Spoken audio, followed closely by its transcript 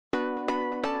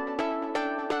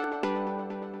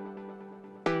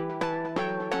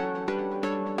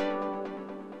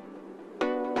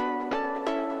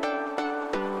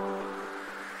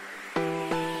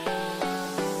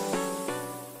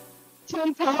to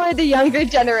empower the younger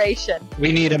generation.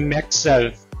 We need a mix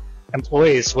of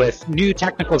employees with new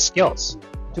technical skills.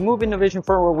 To move innovation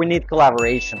forward, we need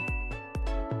collaboration.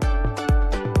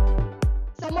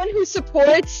 Someone who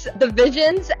supports the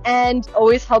visions and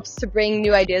always helps to bring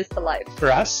new ideas to life.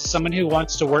 For us, someone who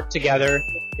wants to work together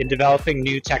in developing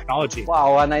new technology.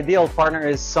 Wow, an ideal partner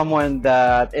is someone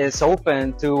that is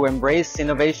open to embrace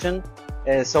innovation,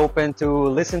 is open to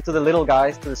listen to the little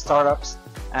guys, to the startups,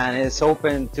 and is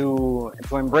open to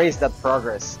embrace that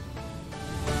progress.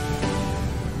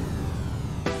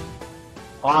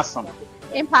 Awesome.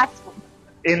 Impactful.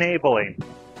 Enabling.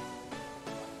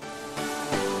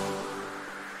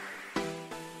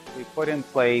 We put in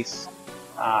place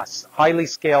a highly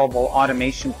scalable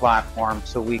automation platform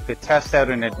so we could test out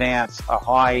in advance a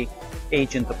high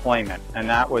agent deployment, and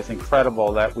that was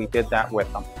incredible that we did that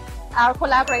with them. Our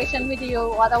collaboration with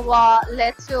uOttawa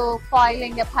led to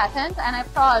filing a patent and a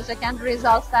project, and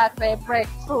results that were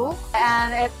breakthrough.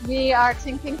 And we are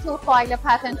thinking to file a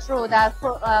patent through that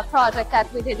project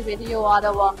that we did with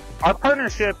uOttawa. Our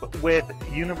partnership with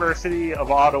University of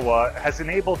Ottawa has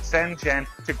enabled CENGEN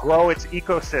to grow its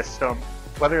ecosystem,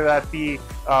 whether that be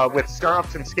with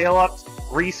startups and scale-ups,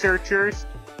 researchers,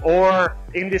 or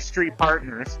industry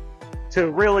partners,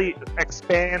 to really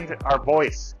expand our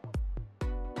voice.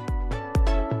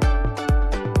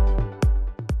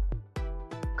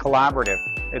 Collaborative.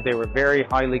 They were very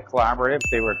highly collaborative.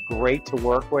 They were great to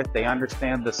work with. They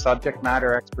understand the subject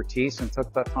matter expertise and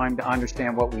took the time to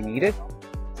understand what we needed.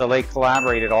 So they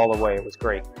collaborated all the way. It was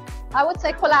great. I would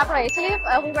say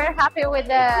collaborative. We were happy with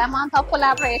the amount of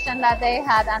collaboration that they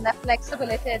had and the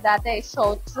flexibility that they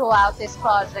showed throughout this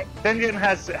project. CENGEN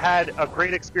has had a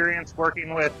great experience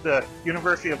working with the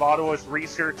University of Ottawa's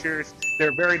researchers.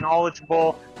 They're very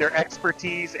knowledgeable. Their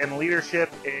expertise and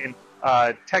leadership in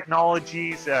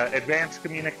technologies, advanced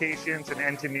communications, and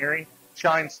engineering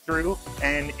shines through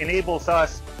and enables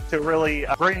us to really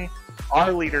bring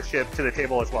our leadership to the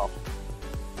table as well.